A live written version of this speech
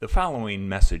The following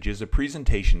message is a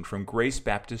presentation from Grace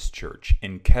Baptist Church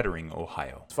in Kettering,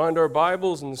 Ohio. Let's find our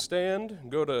Bibles and stand.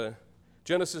 Go to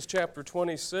Genesis chapter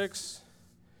 26.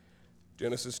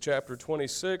 Genesis chapter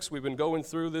 26. We've been going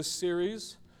through this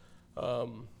series.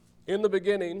 In the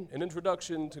beginning, an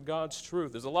introduction to God's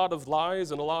truth. There's a lot of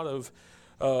lies and a lot of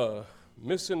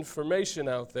misinformation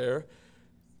out there.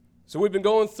 So we've been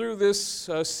going through this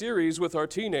series with our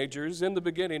teenagers, in the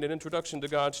beginning, an introduction to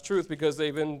God's truth, because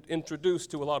they've been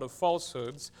introduced to a lot of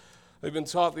falsehoods. They've been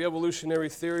taught the evolutionary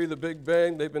theory, the Big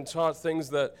Bang. They've been taught things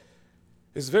that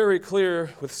is very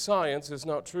clear with science is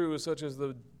not true, such as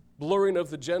the blurring of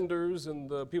the genders, and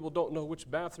the people don't know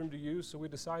which bathroom to use. So we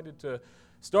decided to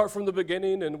start from the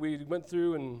beginning, and we went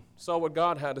through and saw what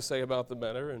God had to say about the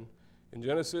matter. And in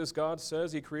Genesis, God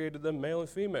says He created them male and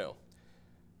female.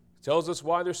 It tells us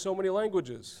why there's so many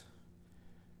languages.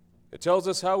 It tells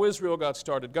us how Israel got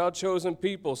started, God-chosen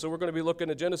people. So we're going to be looking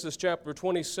at Genesis chapter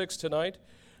 26 tonight.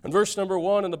 And verse number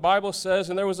 1, and the Bible says,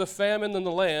 "And there was a famine in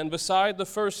the land beside the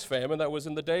first famine that was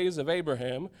in the days of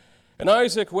Abraham. And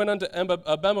Isaac went unto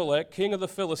Abimelech, king of the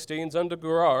Philistines, unto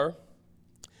Gerar.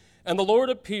 And the Lord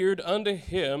appeared unto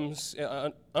him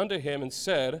and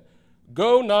said,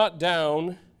 Go not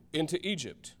down into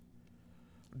Egypt.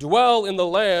 Dwell in the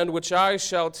land which I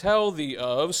shall tell thee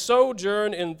of.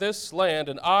 Sojourn in this land,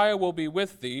 and I will be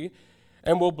with thee,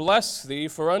 and will bless thee,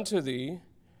 for unto thee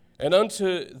and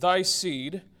unto thy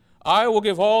seed I will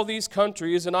give all these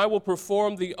countries, and I will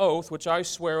perform the oath which I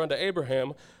swear unto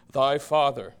Abraham thy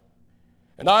father.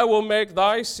 And I will make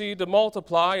thy seed to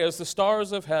multiply as the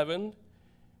stars of heaven,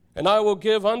 and I will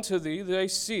give unto thee thy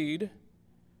seed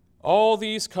all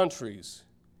these countries.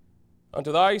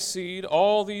 Unto thy seed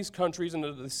all these countries, and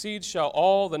unto the seed shall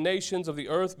all the nations of the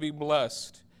earth be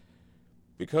blessed,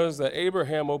 because that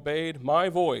Abraham obeyed my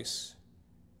voice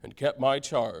and kept my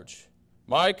charge,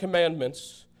 my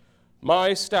commandments,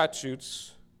 my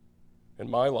statutes, and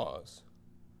my laws."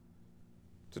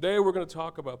 Today we're going to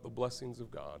talk about the blessings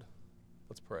of God.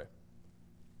 Let's pray.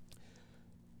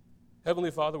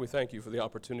 Heavenly Father, we thank you for the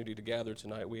opportunity to gather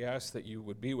tonight. We ask that you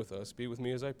would be with us, be with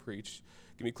me as I preach.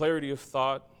 Give me clarity of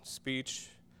thought, speech.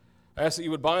 I ask that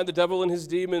you would bind the devil and his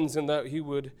demons, and that he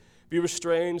would be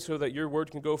restrained so that your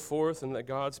word can go forth and that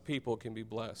God's people can be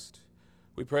blessed.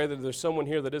 We pray that if there's someone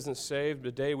here that isn't saved,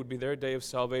 today would be their day of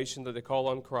salvation, that they call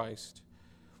on Christ.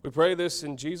 We pray this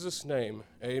in Jesus' name.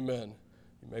 Amen.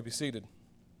 You may be seated.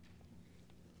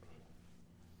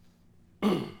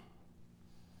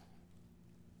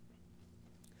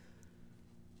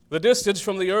 The distance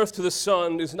from the earth to the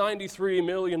sun is 93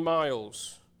 million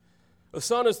miles. The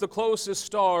sun is the closest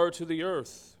star to the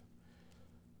earth.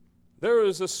 There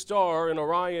is a star in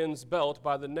Orion's belt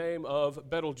by the name of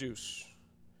Betelgeuse.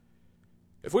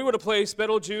 If we were to place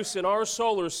Betelgeuse in our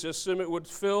solar system, it would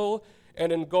fill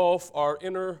and engulf our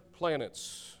inner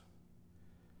planets.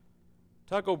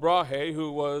 Tycho Brahe,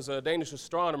 who was a Danish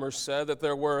astronomer, said that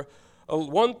there were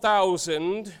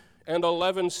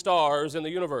 1,011 stars in the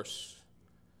universe.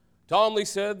 Tomley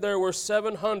said there were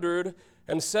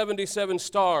 777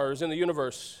 stars in the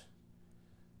universe.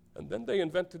 And then they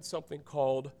invented something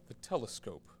called the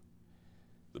telescope.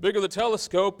 The bigger the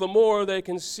telescope, the more they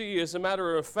can see. As a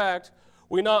matter of fact,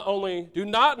 we not only do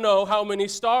not know how many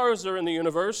stars are in the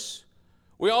universe,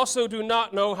 we also do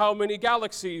not know how many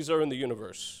galaxies are in the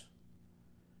universe.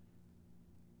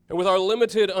 And with our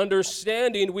limited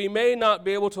understanding, we may not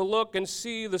be able to look and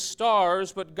see the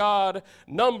stars, but God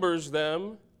numbers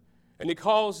them, and He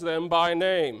calls them by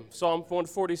name. Psalm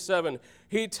 147,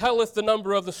 He telleth the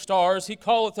number of the stars, He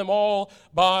calleth them all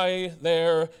by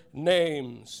their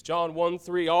names. John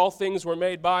 1:3, all things were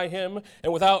made by Him,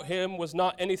 and without Him was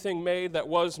not anything made that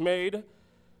was made.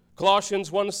 Colossians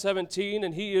 1:17,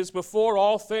 and He is before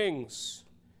all things,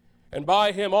 and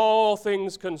by Him all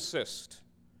things consist.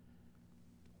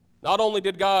 Not only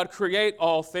did God create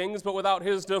all things, but without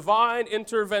His divine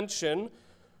intervention,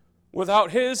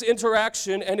 without His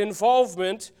interaction and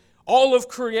involvement, all of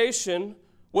creation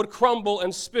would crumble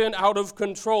and spin out of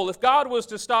control. If God was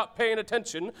to stop paying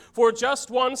attention for just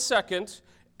 1 second,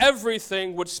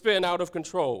 everything would spin out of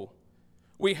control.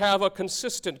 We have a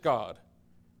consistent God.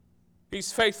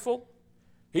 He's faithful.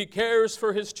 He cares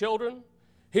for His children.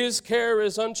 His care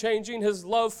is unchanging. His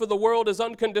love for the world is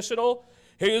unconditional.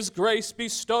 His grace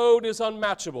bestowed is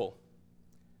unmatchable.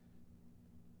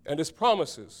 And His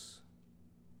promises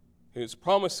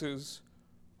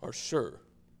are sure.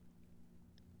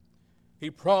 He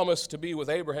promised to be with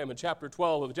Abraham in chapter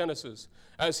 12 of Genesis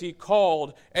as He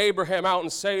called Abraham out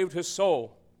and saved his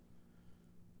soul.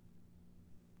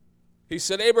 He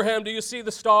said, Abraham, do you see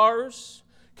the stars?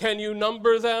 Can you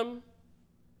number them?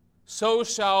 so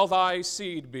shall thy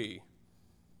seed be.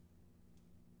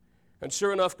 And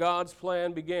sure enough, God's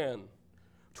plan began.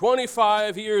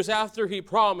 25 years after he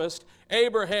promised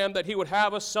Abraham that he would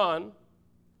have a son,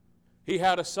 he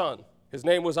had a son. His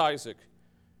name was Isaac.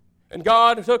 And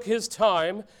God took his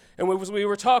time, and we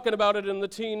were talking about it in the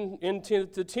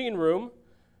teen room.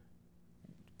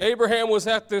 Abraham was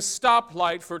at this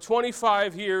stoplight for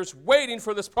 25 years waiting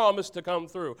for this promise to come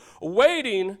through,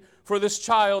 waiting for this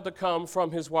child to come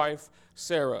from his wife,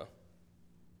 Sarah.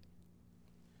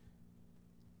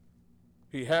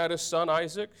 He had his son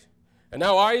Isaac, and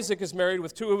now Isaac is married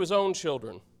with two of his own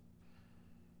children.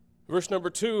 Verse number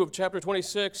 2 of chapter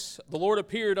 26, the Lord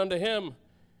appeared unto him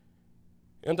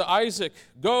and to Isaac,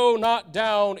 go not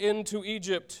down into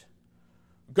Egypt.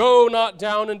 Go not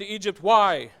down into Egypt.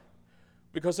 Why?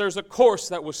 Because there's a course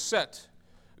that was set.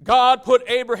 God put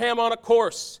Abraham on a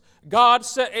course. God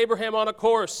set Abraham on a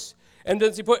course. And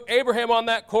as he put Abraham on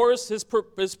that course, his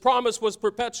promise was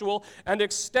perpetual and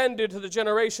extended to the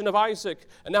generation of Isaac.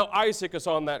 And now Isaac is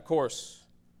on that course.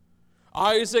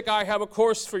 Isaac, I have a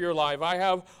course for your life. I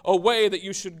have a way that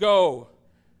you should go.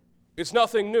 It's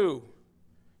nothing new.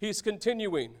 He's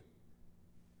continuing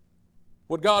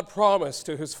what God promised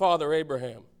to his father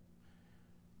Abraham.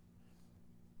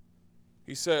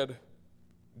 He said,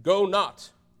 go not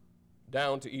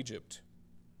down to Egypt.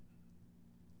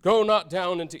 Go not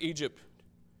down into Egypt.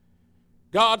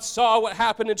 God saw what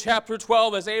happened in chapter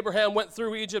 12 as Abraham went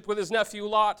through Egypt with his nephew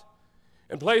Lot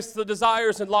and placed the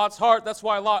desires in Lot's heart. That's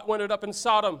why Lot ended up in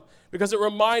Sodom, because it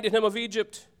reminded him of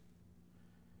Egypt.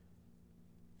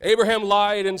 Abraham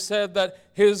lied and said that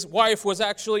his wife was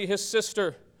actually his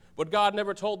sister, but God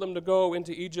never told them to go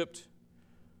into Egypt.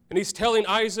 And he's telling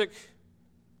Isaac,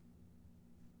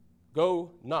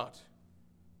 go not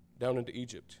down into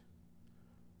Egypt.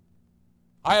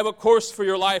 I have a course for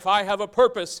your life. I have a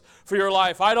purpose for your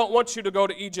life. I don't want you to go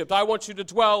to Egypt. I want you to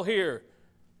dwell here.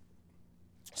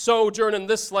 Sojourn in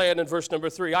this land in verse number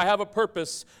 3. I have a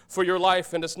purpose for your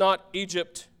life, and it's not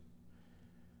Egypt.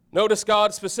 Notice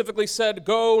God specifically said,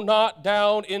 go not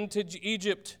down into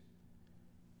Egypt.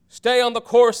 Stay on the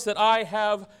course that I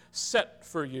have set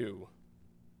for you.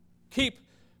 Keep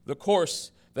the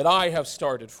course that I have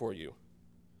started for you.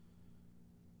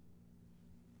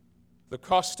 The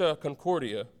Costa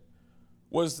Concordia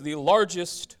was the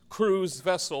largest cruise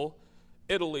vessel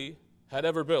Italy had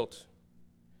ever built.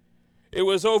 It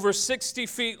was over 60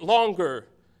 feet longer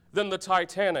than the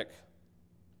Titanic.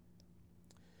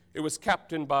 It was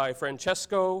captained by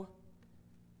Francesco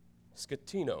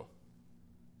Schettino.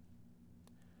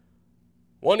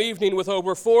 One evening, with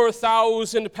over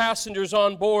 4,000 passengers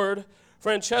on board,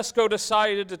 Francesco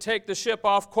decided to take the ship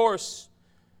off course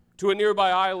to a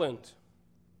nearby island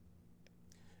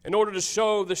in order to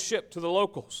show the ship to the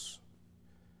locals.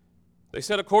 They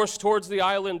set a course towards the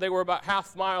island. They were about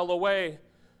half mile away,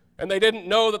 and they didn't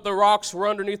know that the rocks were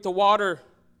underneath the water.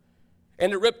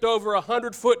 And it ripped over a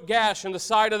 100-foot gash in the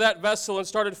side of that vessel and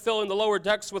started filling the lower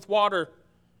decks with water.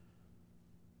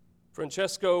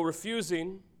 Francesco,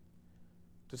 refusing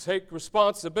to take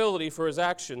responsibility for his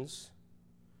actions,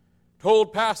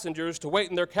 told passengers to wait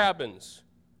in their cabins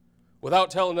without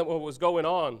telling them what was going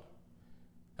on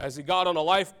as he got on a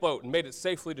lifeboat and made it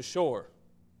safely to shore,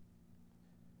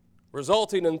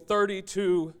 resulting in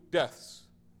 32 deaths.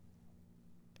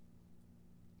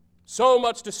 So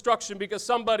much destruction because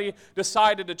somebody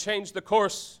decided to change the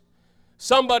course.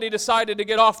 Somebody decided to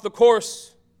get off the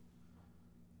course.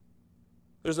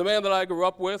 There's a man that I grew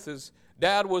up with. His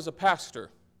dad was a pastor.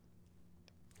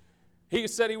 He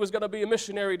said he was going to be a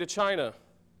missionary to China.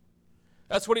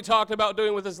 That's what he talked about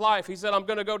doing with his life. He said, I'm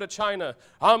going to go to China.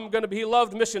 He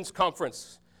loved missions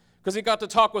conference because he got to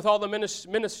talk with all the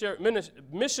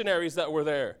missionaries that were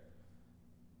there.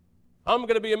 I'm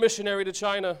going to be a missionary to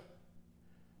China.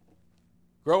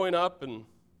 Growing up and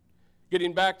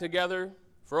getting back together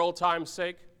for old time's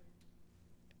sake.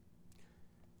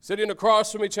 Sitting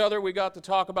across from each other, we got to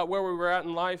talk about where we were at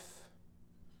in life.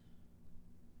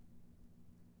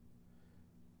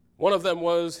 One of them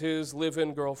was his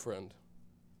live-in girlfriend.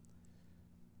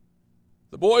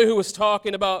 The boy who was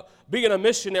talking about being a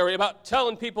missionary, about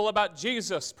telling people about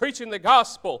Jesus, preaching the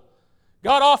gospel,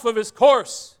 got off of his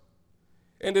course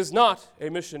and is not a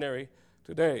missionary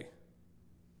today.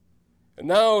 And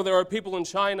now there are people in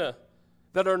China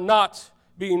that are not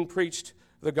being preached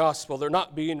the gospel. They're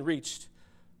not being reached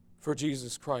for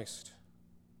Jesus Christ.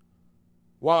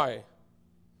 Why?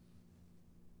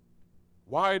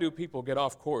 Why do people get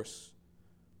off course?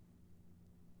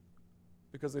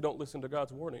 Because they don't listen to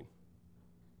God's warning.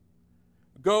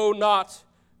 Go not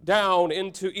down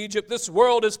into Egypt. This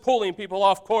world is pulling people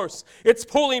off course. It's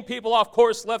pulling people off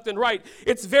course left and right.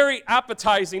 It's very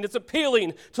appetizing. It's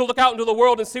appealing to look out into the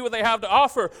world and see what they have to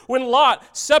offer. When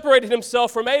Lot separated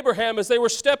himself from Abraham as they were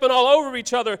stepping all over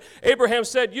each other, Abraham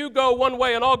said, "You go one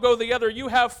way and I'll go the other. You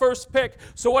have first pick."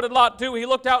 So what did Lot do? He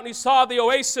looked out and he saw the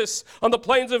oasis on the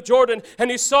plains of Jordan, and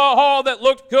he saw all that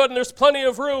looked good, and there's plenty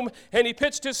of room, and he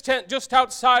pitched his tent just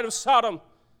outside of Sodom.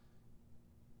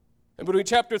 And between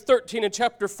chapter 13 and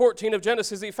chapter 14 of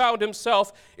Genesis, he found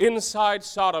himself inside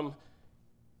Sodom,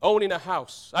 owning a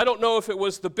house. I don't know if it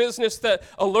was the business that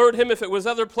allured him, if it was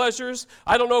other pleasures.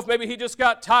 I don't know if maybe he just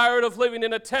got tired of living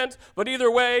in a tent. But either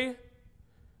way,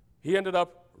 he ended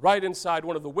up right inside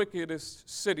one of the wickedest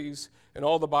cities in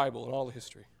all the Bible and all the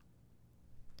history.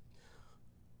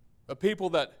 A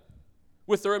people that,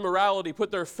 with their immorality,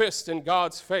 put their fist in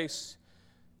God's face.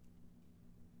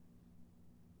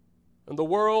 And the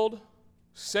world,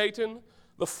 Satan,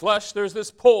 the flesh, there's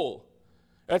this pull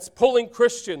that's pulling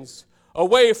Christians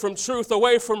away from truth,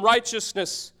 away from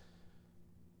righteousness.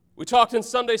 We talked in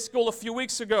Sunday school a few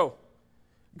weeks ago.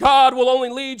 God will only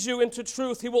lead you into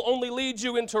truth. He will only lead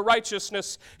you into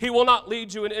righteousness. He will not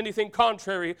lead you in anything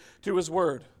contrary to His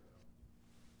Word.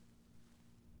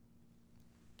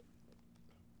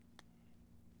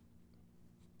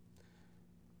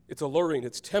 It's alluring,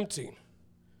 it's tempting.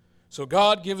 So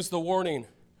God gives the warning,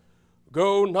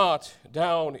 go not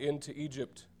down into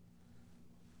Egypt.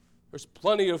 There's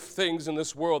plenty of things in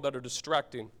this world that are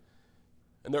distracting.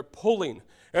 And they're pulling,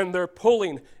 and they're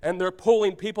pulling, and they're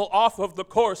pulling people off of the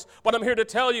course. But I'm here to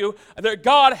tell you that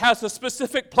God has a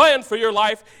specific plan for your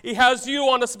life. He has you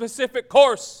on a specific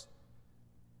course.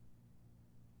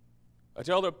 I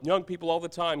tell the young people all the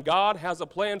time, God has a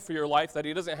plan for your life that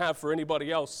He doesn't have for anybody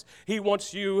else. He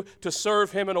wants you to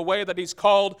serve Him in a way that He's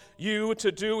called you to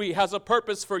do. He has a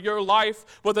purpose for your life,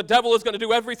 but the devil is going to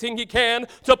do everything he can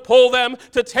to pull them,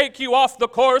 to take you off the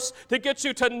course, to get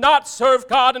you to not serve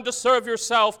God and to serve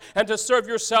yourself. And to serve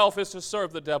yourself is to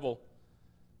serve the devil.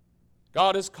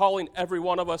 God is calling every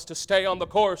one of us to stay on the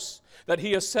course that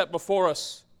He has set before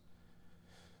us.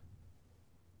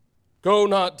 Go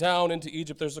not down into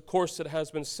Egypt. There's a course that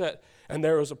has been set, and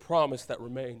there is a promise that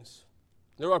remains.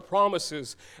 There are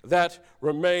promises that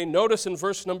remain. Notice in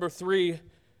verse number 3,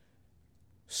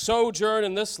 sojourn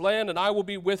in this land, and I will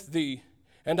be with thee,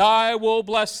 and I will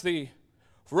bless thee.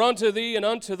 For unto thee and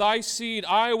unto thy seed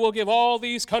I will give all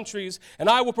these countries, and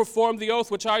I will perform the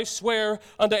oath which I swear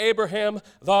unto Abraham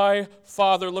thy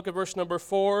father. Look at verse number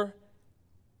 4.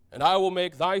 And I will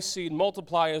make thy seed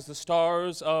multiply as the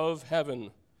stars of heaven.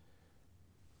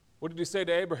 What did He say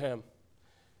to Abraham?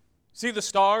 See the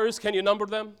stars? Can you number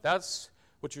them? That's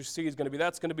what your seed is going to be.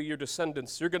 That's going to be your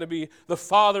descendants. You're going to be the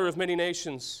father of many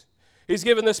nations. He's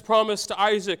given this promise to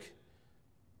Isaac.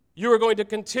 You are going to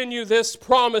continue this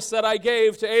promise that I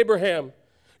gave to Abraham.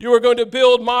 You are going to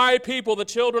build my people, the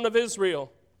children of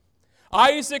Israel.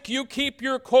 Isaac, you keep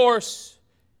your course,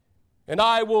 and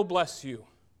I will bless you.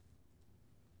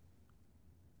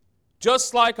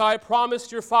 Just like I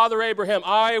promised your father Abraham,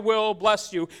 I will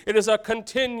bless you. It is a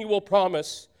continual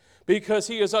promise because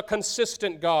He is a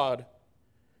consistent God.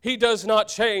 He does not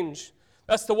change.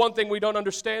 That's the one thing we don't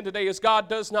understand today is God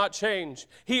does not change.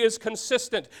 He is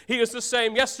consistent. He is the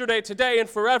same yesterday, today, and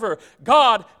forever.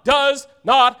 God does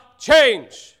not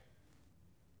change.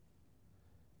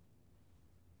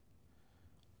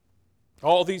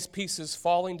 All these pieces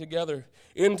falling together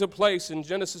into place in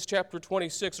Genesis chapter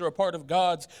 26 are a part of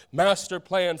God's master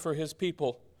plan for His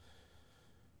people.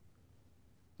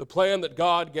 The plan that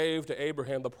God gave to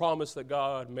Abraham, the promise that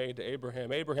God made to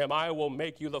Abraham. Abraham, I will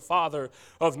make you the father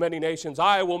of many nations.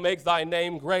 I will make thy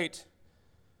name great.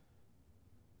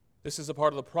 This is a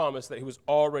part of the promise that He was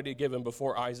already given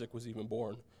before Isaac was even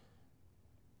born.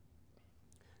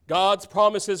 God's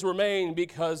promises remain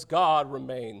because God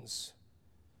remains.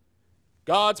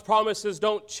 God's promises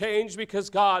don't change because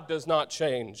God does not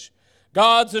change.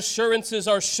 God's assurances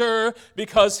are sure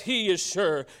because He is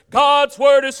sure. God's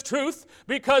word is truth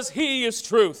because He is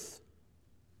truth.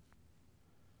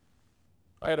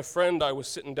 I had a friend I was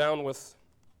sitting down with.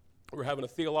 We were having a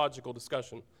theological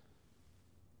discussion.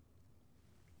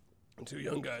 And two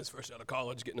young guys fresh out of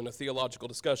college getting in a theological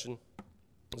discussion.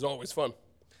 It was always fun.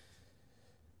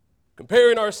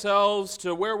 Comparing ourselves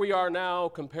to where we are now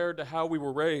compared to how we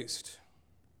were raised.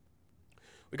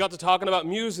 We got to talking about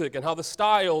music and how the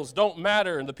styles don't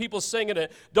matter and the people singing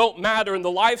it don't matter and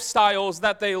the lifestyles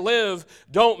that they live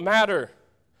don't matter.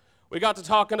 We got to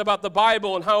talking about the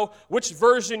Bible and how which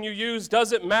version you use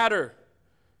doesn't matter.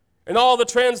 And all the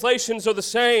translations are the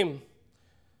same.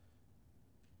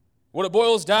 What it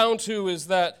boils down to is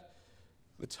that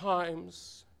the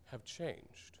times have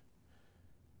changed.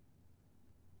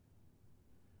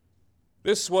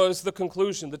 This was the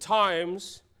conclusion. The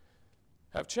times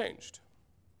have changed.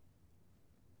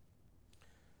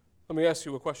 Let me ask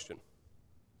you a question.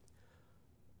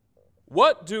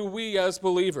 What do we as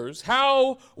believers,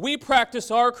 how we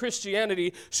practice our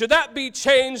Christianity, should that be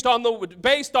changed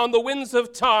based on the winds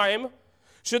of time?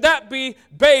 Should that be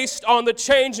based on the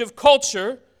change of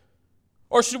culture?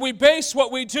 Or should we base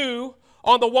what we do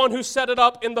on the one who set it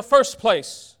up in the first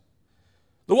place?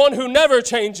 The one who never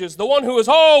changes, the one who is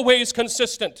always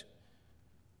consistent.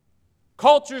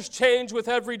 Cultures change with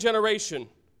every generation.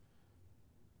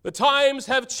 The times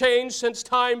have changed since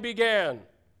time began.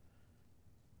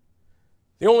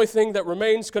 The only thing that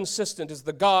remains consistent is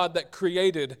the God that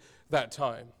created that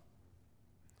time.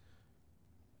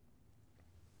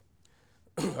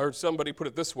 I heard somebody put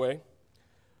it this way: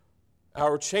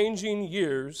 our changing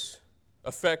years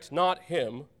affect not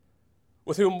him,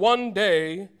 with whom one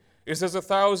day is as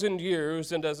 1,000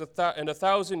 years, and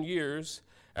 1,000 years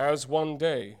as one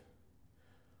day.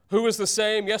 Who is the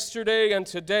same yesterday and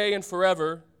today and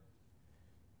forever?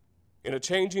 In a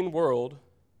changing world,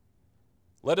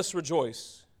 let us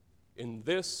rejoice in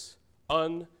this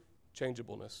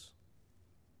unchangeableness.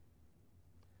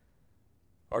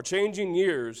 Our changing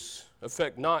years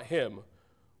affect not him,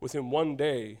 with whom one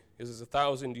day is as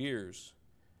 1,000 years,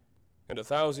 and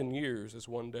 1,000 years is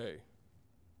one day.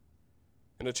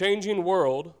 In a changing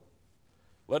world,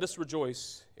 let us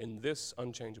rejoice in this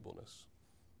unchangeableness.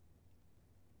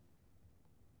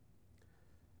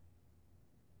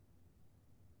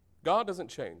 God doesn't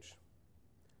change.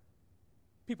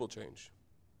 People change.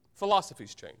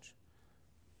 Philosophies change.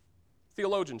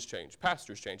 Theologians change.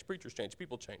 Pastors change. Preachers change.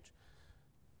 People change.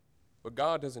 But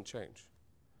God doesn't change.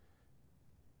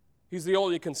 He's the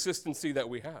only consistency that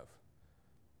we have.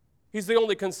 He's the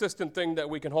only consistent thing that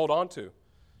we can hold on to.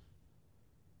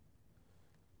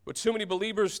 But too many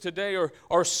believers today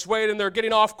are swayed, and they're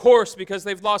getting off course because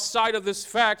they've lost sight of this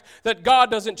fact that God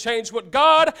doesn't change. What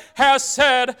God has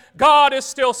said, God is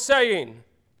still saying.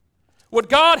 What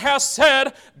God has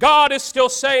said, God is still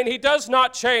saying. He does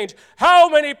not change. How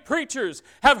many preachers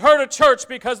have hurt a church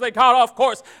because they got off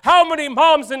course? How many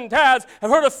moms and dads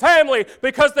have hurt a family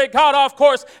because they got off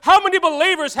course? How many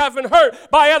believers have been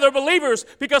hurt by other believers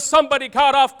because somebody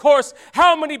got off course?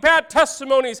 How many bad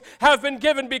testimonies have been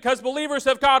given because believers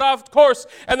have got off course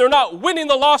and they're not winning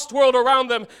the lost world around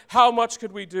them? How much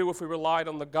could we do if we relied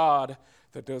on the God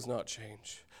that does not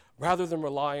change, rather than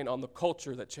relying on the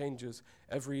culture that changes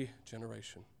every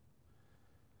generation?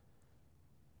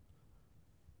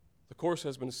 The course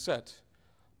has been set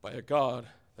by a God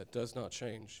that does not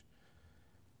change.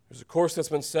 There's a course that's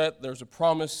been set, there's a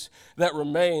promise that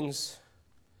remains,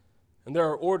 and there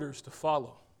are orders to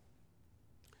follow.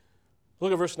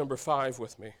 Look at verse number 5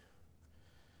 with me.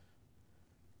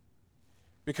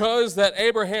 Because that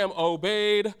Abraham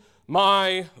obeyed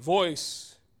my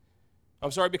voice.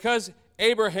 Because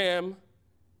Abraham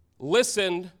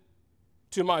listened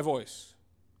to my voice.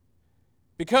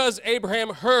 Because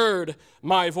Abraham heard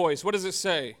my voice. What does it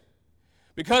say?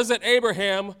 Because that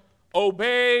Abraham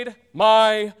obeyed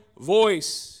my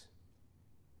voice.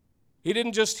 He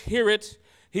didn't just hear it,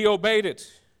 he obeyed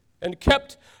it and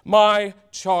kept my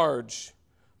charge.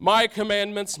 My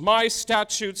commandments, my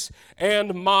statutes,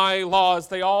 and my laws,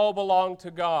 they all belong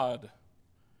to God.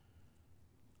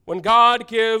 When God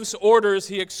gives orders,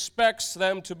 he expects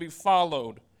them to be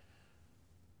followed.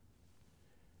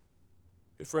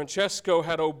 If Francesco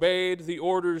had obeyed the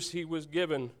orders he was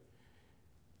given,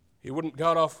 he wouldn't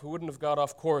have got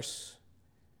off course.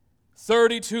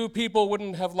 32 people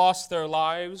wouldn't have lost their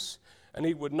lives, and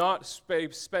he would not be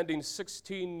spending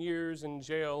 16 years in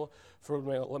jail for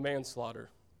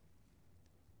manslaughter.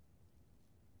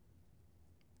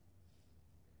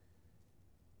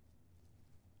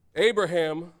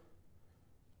 Abraham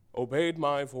obeyed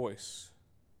my voice.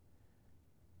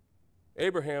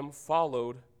 Abraham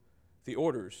followed the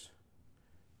orders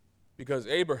because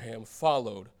Abraham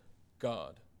followed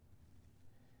God.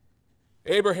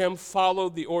 Abraham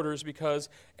followed the orders because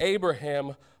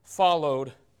Abraham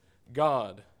followed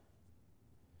God.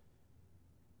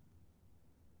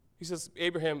 He says,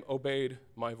 Abraham obeyed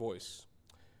my voice.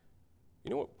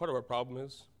 You know what part of our problem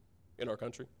is in our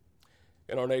country,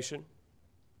 in our nation?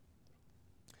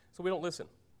 So we don't listen.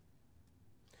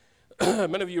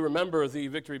 Many of you remember the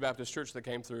Victory Baptist Church that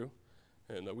came through.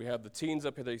 And we have the teens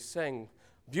up here. They sang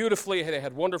beautifully. They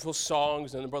had wonderful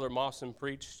songs, and then Brother Mawson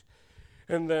preached.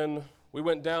 And then we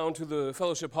went down to the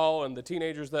fellowship hall, and the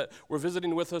teenagers that were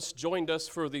visiting with us joined us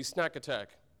for the snack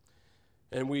attack.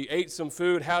 And we ate some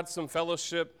food, had some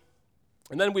fellowship,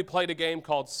 and then we played a game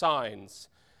called Signs.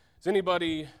 Has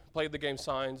anybody played the game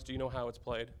Signs? Do you know how it's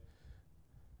played?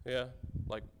 Yeah?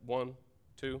 Like 1,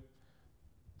 2?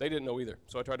 They didn't know either,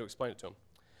 so I tried to explain it to them.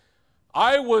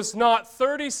 I was not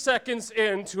 30 seconds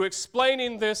into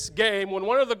explaining this game when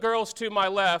one of the girls to my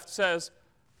left says,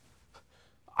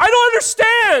 I don't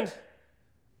understand!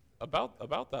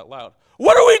 About that loud.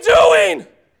 What are we doing?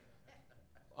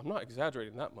 I'm not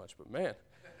exaggerating that much, but man.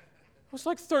 I was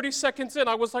like 30 seconds in.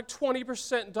 I was like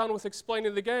 20% done with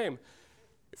explaining the game.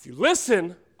 If you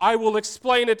listen, I will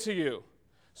explain it to you.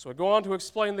 So I go on to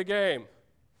explain the game.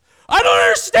 I don't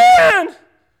understand!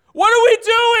 What are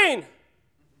we doing?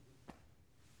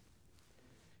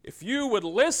 If you would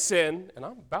listen, and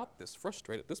I'm about this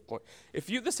frustrated at this point,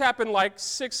 this happened like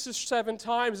 6 or 7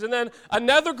 times, and then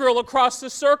another girl across the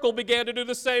circle began to do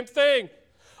the same thing.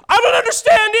 I don't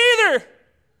understand either.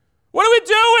 What are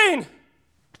we doing?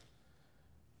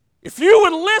 If you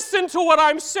would listen to what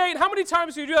I'm saying, how many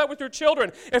times do you do that with your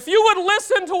children? If you would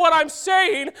listen to what I'm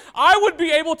saying, I would be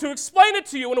able to explain it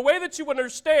to you in a way that you would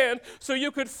understand so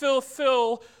you could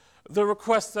fulfill the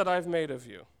request that I've made of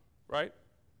you, right?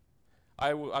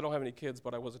 I don't have any kids,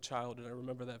 but I was a child, and I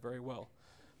remember that very well.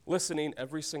 Listening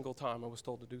every single time I was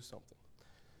told to do something.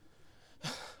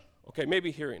 Okay, maybe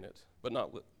hearing it, but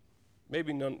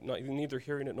neither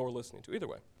hearing it nor listening to. Either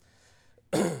way.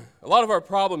 A lot of our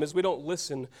problem is we don't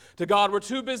listen to God. We're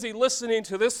too busy listening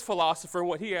to this philosopher and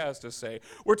what he has to say.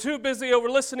 We're too busy over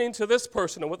listening to this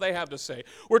person and what they have to say.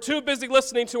 We're too busy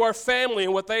listening to our family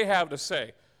and what they have to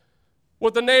say,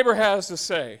 what the neighbor has to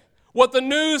say, what the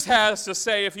news has to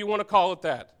say, if you want to call it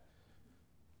that,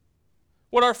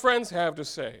 what our friends have to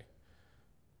say.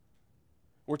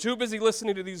 We're too busy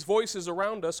listening to these voices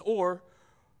around us, or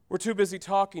we're too busy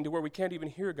talking to where we can't even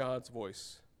hear God's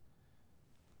voice.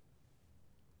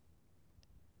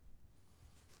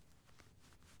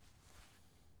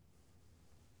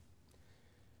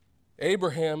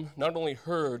 Abraham not only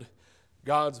heard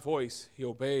God's voice, he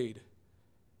obeyed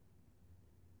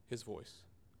his voice.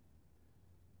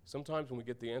 Sometimes when we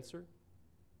get the answer,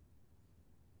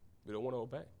 we don't want to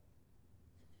obey.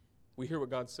 We hear what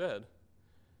God said.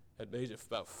 At the age of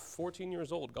about 14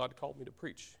 years old, God called me to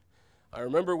preach. I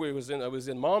remember I was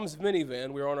in Mom's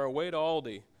minivan. We were on our way to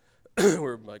Aldi. We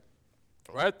were like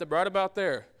right about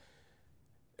there.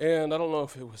 And I don't know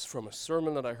if it was from a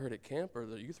sermon that I heard at camp or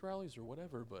the youth rallies or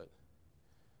whatever, but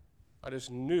I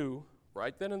just knew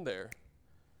right then and there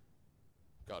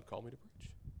God called me to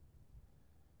preach.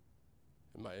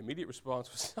 And my immediate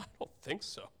response was, I don't think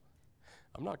so.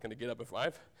 I'm not going to get up. If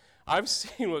I've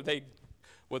seen what they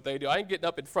do. I ain't getting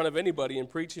up in front of anybody and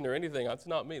preaching or anything. That's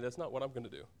not me. That's not what I'm going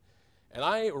to do. And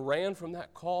I ran from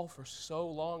that call for so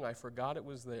long, I forgot it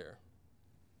was there.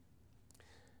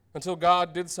 Until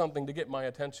God did something to get my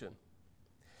attention.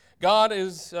 God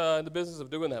is in the business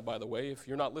of doing that, by the way. If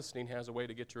you're not listening, he has a way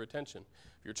to get your attention.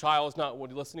 If your child is not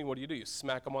listening, what do? You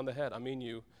smack them on the head. I mean,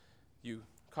 you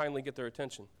kindly get their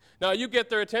attention. Now, you get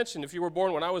their attention. If you were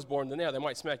born when I was born, then yeah, they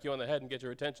might smack you on the head and get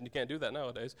your attention. You can't do that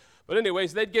nowadays. But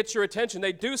anyways, they'd get your attention.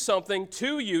 They'd do something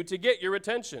to you to get your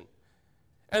attention.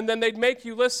 And then they'd make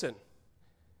you listen.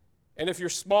 And if you're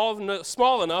small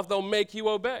enough, they'll make you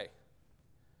obey.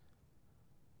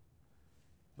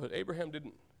 But Abraham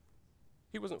didn't.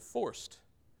 He wasn't forced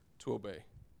to obey.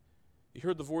 He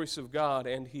heard the voice of God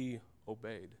and he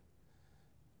obeyed.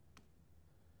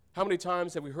 How many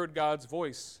times have we heard God's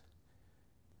voice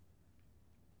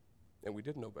and we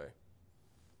didn't obey?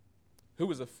 Who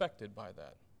was affected by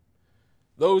that?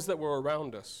 Those that were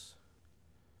around us.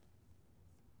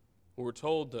 We were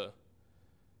told to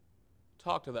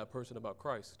talk to that person about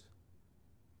Christ.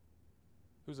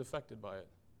 Who's affected by it?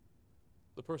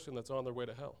 The person that's on their way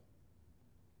to hell.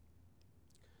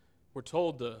 We're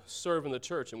told to serve in the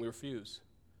church and we refuse.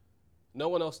 No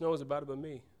one else knows about it but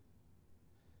me.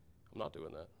 I'm not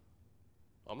doing that.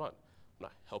 I'm not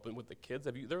helping with the kids.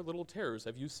 They're little terrors.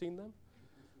 Have you seen them?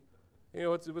 You know,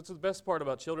 what's the best part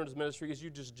about children's ministry is you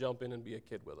just jump in and be a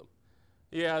kid with them.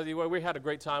 Yeah, we had a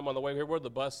great time on the way here. We're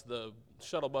the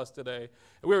shuttle bus today.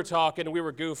 And we were talking and we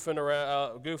were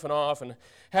goofing off and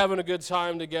having a good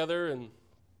time together. And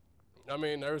I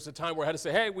mean, there was a time where I had to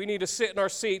say, hey, we need to sit in our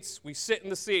seats. We sit in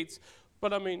the seats.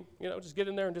 But I mean, just get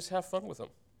in there and just have fun with them.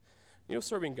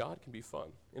 Serving God can be fun.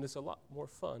 And it's a lot more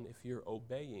fun if you're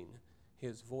obeying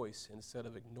his voice instead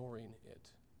of ignoring it.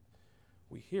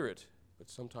 We hear it, but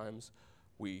sometimes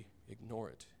we ignore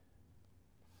it.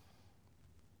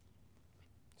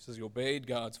 He says he obeyed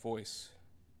God's voice.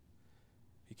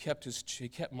 He kept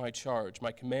my charge,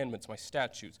 my commandments, my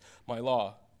statutes, my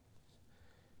law.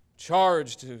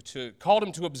 Charged called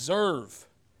him to observe.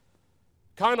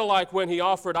 Kind of like when he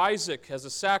offered Isaac as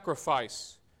a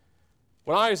sacrifice.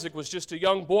 when Isaac was just a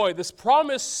young boy, this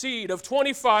promised seed of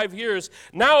 25 years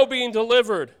now being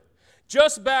delivered,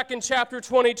 just back in chapter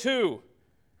 22.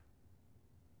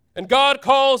 And God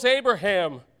calls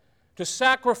Abraham to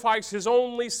sacrifice his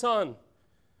only son,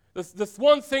 the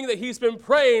one thing that he's been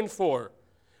praying for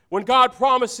when God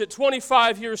promised it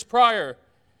 25 years prior.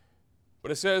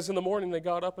 But it says in the morning they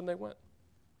got up and they went.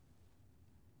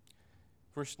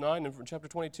 Verse 9 in chapter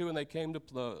 22, and they came to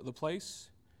the place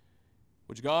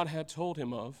which God had told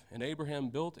him of, and Abraham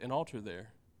built an altar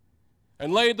there,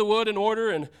 and laid the wood in order,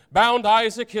 and bound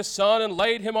Isaac his son, and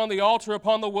laid him on the altar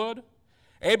upon the wood.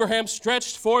 Abraham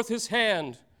stretched forth his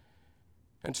hand,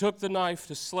 and took the knife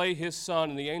to slay his son,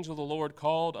 and the angel of the Lord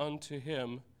called unto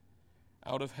him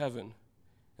out of heaven,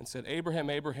 and said, Abraham,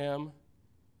 Abraham.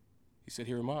 He said,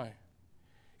 Here am I.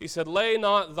 He said, Lay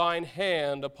not thine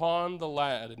hand upon the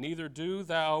lad, neither do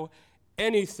thou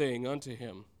anything unto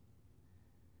him.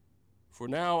 For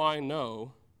now I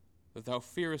know that thou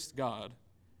fearest God,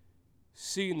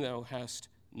 seeing thou hast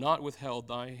not withheld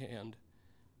thy hand,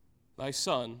 thy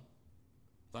son,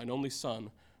 thine only son,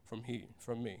 from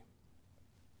me.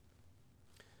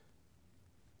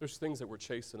 There's things that we're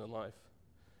chasing in life,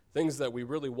 things that we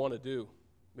really want to do.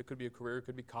 It could be a career, it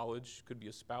could be college, it could be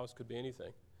a spouse, it could be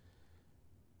anything.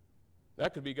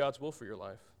 That could be God's will for your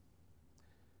life.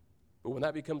 But when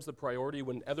that becomes the priority,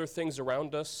 when other things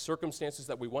around us, circumstances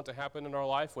that we want to happen in our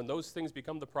life, when those things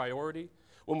become the priority,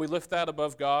 when we lift that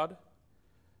above God,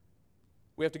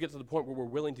 we have to get to the point where we're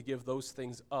willing to give those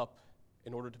things up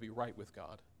in order to be right with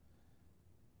God.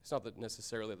 It's not that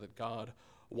necessarily that God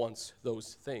wants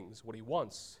those things. What he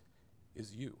wants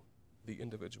is you, the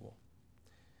individual.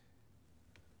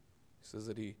 He says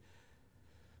that he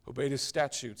obeyed his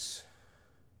statutes,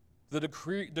 the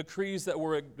decrees that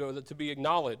were to be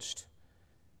acknowledged.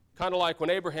 Kind of like when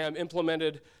Abraham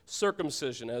implemented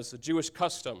circumcision as a Jewish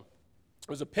custom. It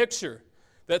was a picture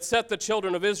that set the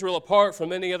children of Israel apart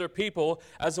from any other people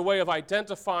as a way of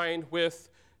identifying with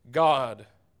God.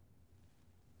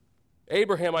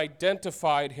 Abraham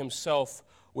identified himself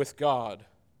with God.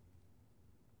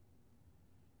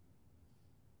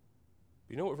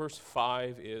 You know what verse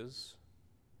 5 is?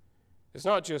 It's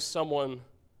not just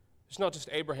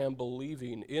Abraham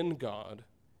believing in God.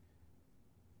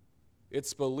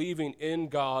 It's believing in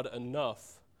God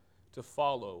enough to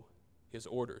follow his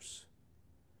orders.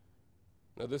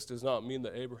 Now, this does not mean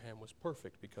that Abraham was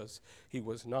perfect, because he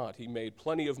was not. He made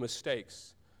plenty of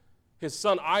mistakes. His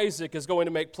son Isaac is going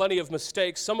to make plenty of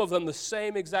mistakes, some of them the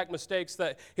same exact mistakes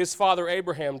that his father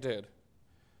Abraham did.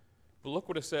 But look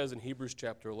what it says in Hebrews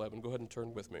chapter 11. Go ahead and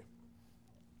turn with me.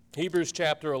 Hebrews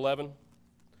chapter 11.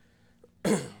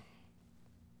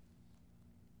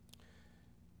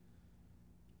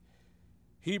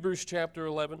 Hebrews chapter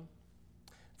 11,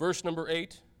 verse number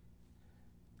 8.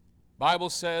 Bible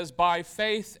says, By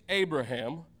faith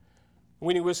Abraham,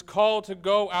 when he was called to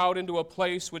go out into a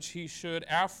place which he should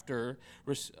after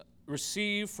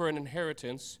receive for an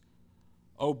inheritance,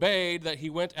 obeyed that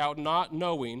he went out not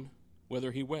knowing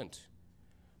whither he went.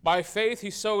 By faith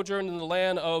he sojourned in the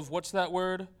land of, what's that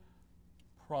word?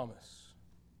 Promise.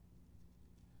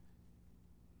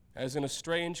 As in a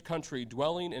strange country,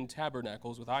 dwelling in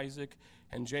tabernacles with Isaac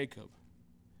and Jacob,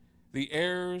 the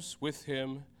heirs with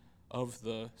him of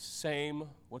the same,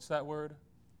 what's that word?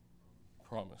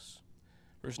 Promise.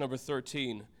 Verse number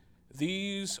 13,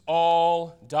 these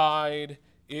all died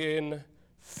in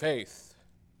faith.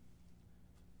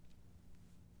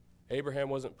 Abraham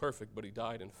wasn't perfect, but he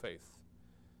died in faith.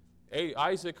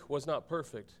 Isaac was not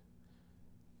perfect,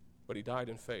 but he died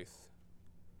in faith.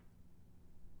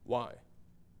 Why?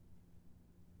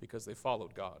 Because they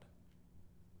followed God.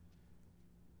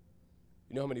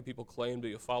 You know how many people claim to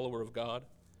be a follower of God,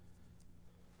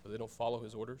 but they don't follow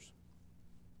his orders?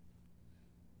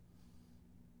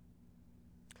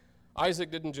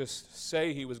 Isaac didn't just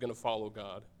say he was going to follow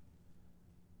God.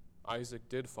 Isaac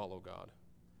did follow God.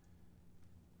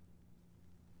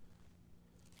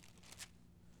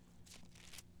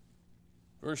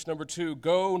 Verse number 2,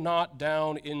 go not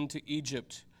down into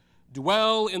Egypt.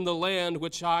 Dwell in the land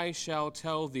which I shall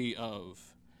tell thee of.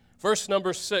 Verse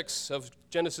number 6 of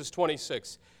Genesis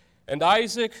 26. And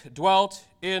Isaac dwelt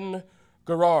in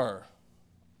Gerar.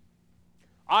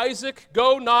 Isaac,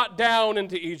 go not down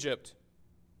into Egypt.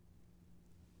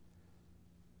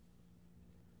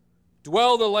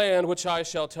 Dwell in the land which I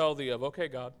shall tell thee of. Okay,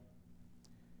 God.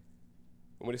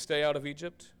 Want me to stay out of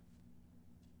Egypt?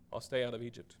 I'll stay out of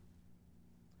Egypt.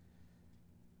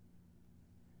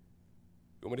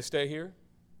 You want me to stay here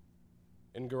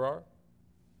in Gerar?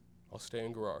 I'll stay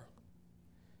in Gerar.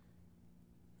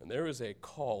 And there is a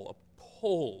call, a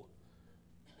pull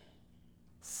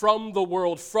from the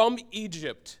world, from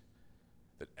Egypt,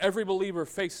 that every believer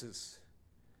faces.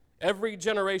 Every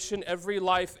generation, every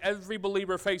life, every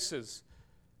believer faces.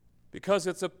 Because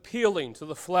it's appealing to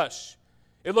the flesh.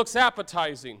 It looks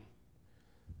appetizing.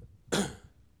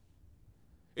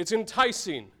 It's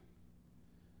enticing.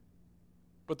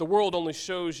 But the world only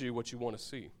shows you what you want to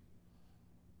see.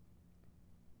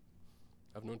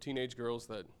 I've known teenage girls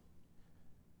that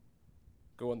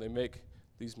go and they make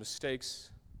these mistakes.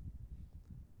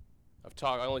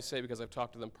 I only say because I've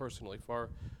talked to them personally far a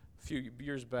few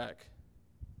years back.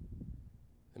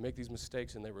 They make these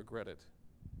mistakes and they regret it.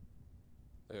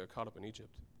 They got caught up in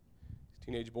Egypt.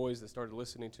 Teenage boys that started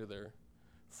listening to their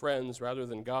friends rather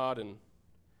than God and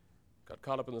got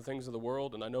caught up in the things of the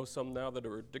world. And I know some now that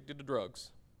are addicted to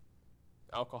drugs,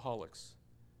 alcoholics,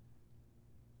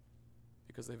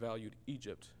 because they valued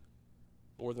Egypt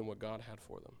more than what God had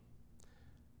for them.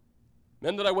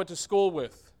 Men that I went to school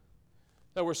with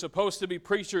that were supposed to be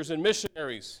preachers and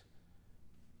missionaries,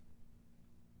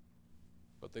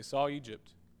 but they saw Egypt.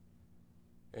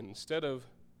 And instead of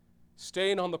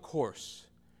staying on the course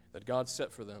that God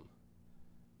set for them,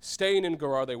 staying in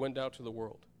Gerar, they went out to the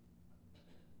world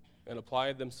and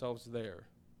applied themselves there,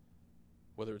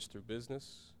 whether it's through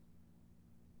business,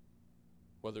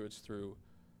 whether it's through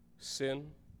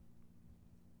sin,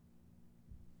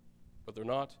 but they're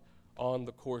not on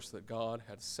the course that God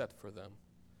had set for them.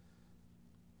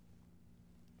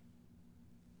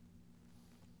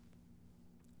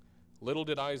 Little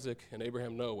did Isaac and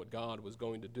Abraham know what God was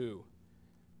going to do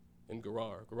in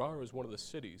Gerar. Gerar was one of the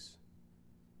cities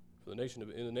for in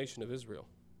the nation of Israel.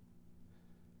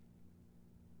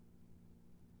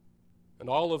 And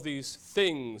all of these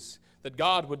things that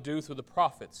God would do through the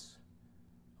prophets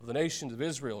of the nations of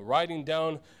Israel, writing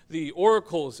down the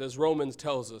oracles, as Romans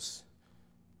tells us,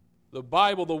 the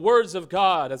Bible, the words of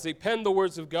God, as they penned the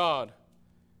words of God,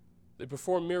 they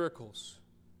performed miracles.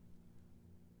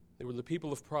 They were the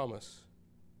people of promise.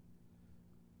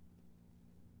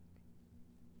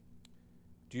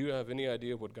 Do you have any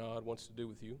idea what God wants to do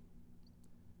with you?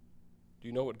 Do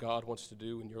you know what God wants to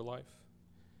do in your life?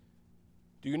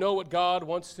 Do you know what God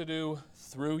wants to do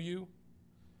through you?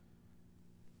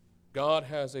 God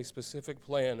has a specific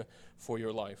plan for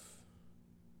your life.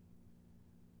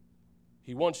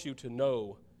 He wants you to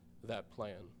know that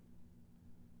plan.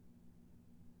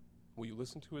 Will you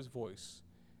listen to his voice,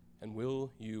 and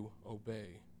will you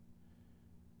obey?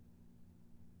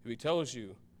 If he tells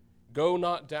you, go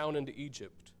not down into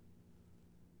Egypt,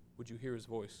 would you hear his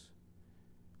voice?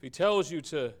 If he tells you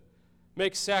to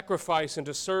make sacrifice and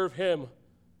to serve him,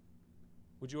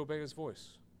 would you obey his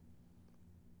voice?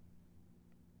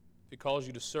 If he calls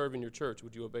you to serve in your church,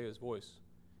 would you obey his voice?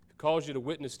 If he calls you to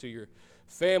witness to your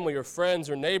family or friends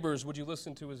or neighbors, would you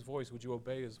listen to his voice? Would you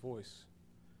obey his voice?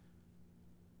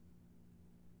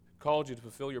 If he called you to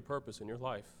fulfill your purpose in your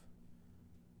life,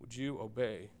 would you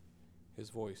obey his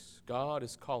voice? God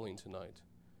is calling tonight.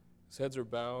 His heads are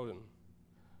bowed and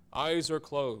eyes are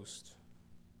closed.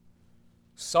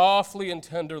 Softly and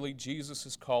tenderly, Jesus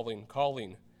is calling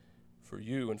for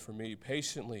you and for me,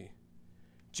 patiently.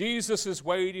 Jesus is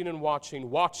waiting and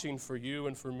watching for you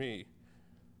and for me.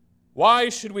 Why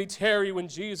should we tarry when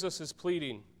Jesus is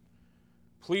pleading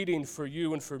for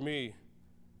you and for me?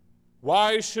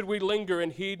 Why should we linger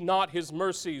and heed not his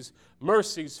mercies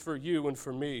for you and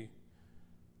for me?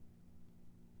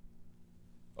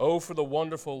 Oh, for the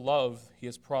wonderful love he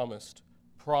has promised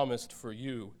for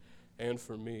you and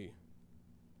for me.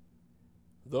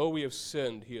 Though we have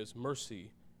sinned, he has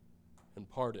mercy and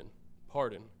pardon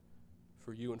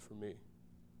for you and for me.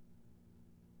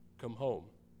 Come home.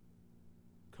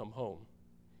 Come home.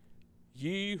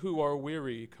 Ye who are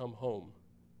weary, come home.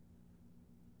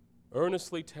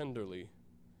 Earnestly, tenderly,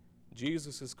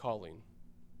 Jesus is calling,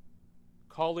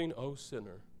 O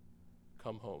sinner,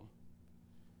 come home.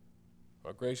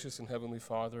 Our gracious and heavenly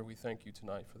Father, we thank you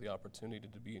tonight for the opportunity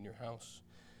to be in your house.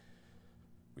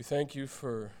 We thank you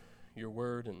for your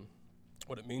word and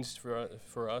what it means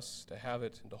for us to have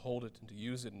it and to hold it and to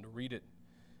use it and to read it,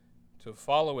 to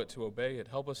follow it, to obey it.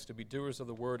 Help us to be doers of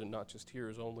the word and not just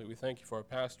hearers only. We thank you for our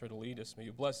pastor to lead us. May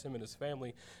you bless him and his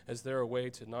family as they're away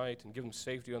tonight and give them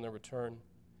safety on their return.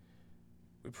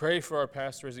 We pray for our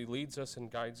pastor as he leads us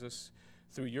and guides us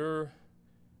through your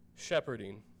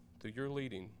shepherding, through your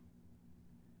leading.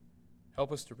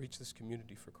 Help us to reach this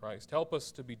community for Christ. Help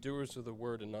us to be doers of the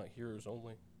word and not hearers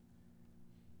only.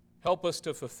 Help us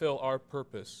to fulfill our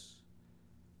purpose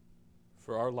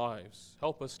for our lives.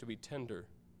 Help us to be tender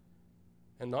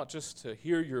and not just to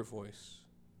hear your voice,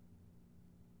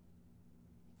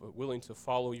 but willing to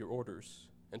follow your orders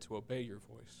and to obey your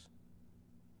voice.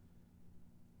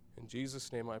 In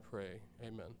Jesus' name I pray.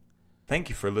 Amen. Thank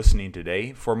you for listening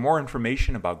today. For more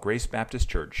information about Grace Baptist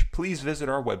Church, please visit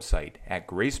our website at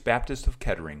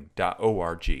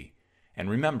gracebaptistofkettering.org. And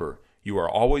remember, you are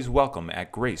always welcome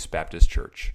at Grace Baptist Church.